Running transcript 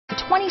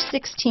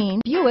2016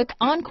 Buick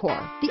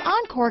Encore. The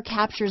Encore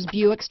captures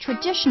Buick's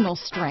traditional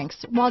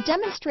strengths while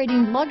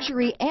demonstrating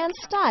luxury and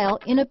style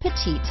in a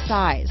petite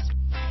size.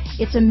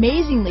 It's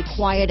amazingly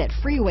quiet at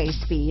freeway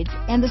speeds,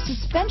 and the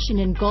suspension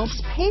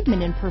engulfs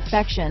pavement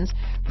imperfections,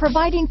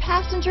 providing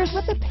passengers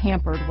with a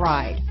pampered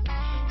ride.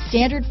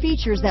 Standard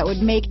features that would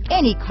make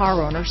any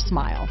car owner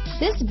smile.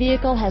 This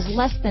vehicle has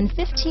less than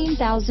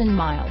 15,000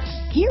 miles.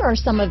 Here are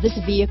some of this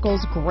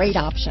vehicle's great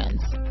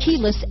options: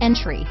 keyless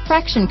entry,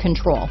 traction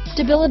control,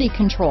 stability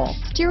control,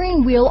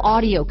 steering wheel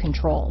audio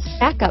controls,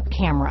 backup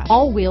camera,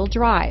 all-wheel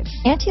drive,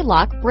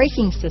 anti-lock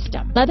braking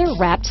system,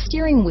 leather-wrapped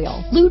steering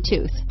wheel,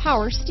 Bluetooth,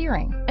 power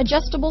steering,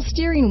 adjustable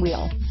steering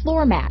wheel,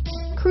 floor mats,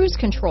 cruise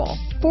control,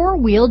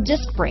 four-wheel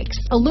disc brakes,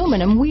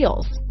 aluminum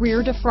wheels,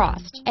 rear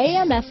defrost,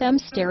 AM/FM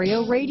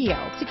stereo radio,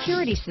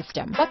 security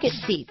system, bucket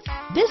seats.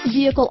 This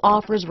vehicle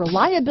offers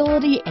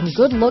reliability and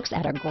good looks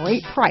at a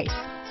great price.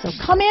 So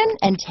come in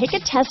and take a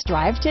test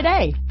drive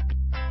today.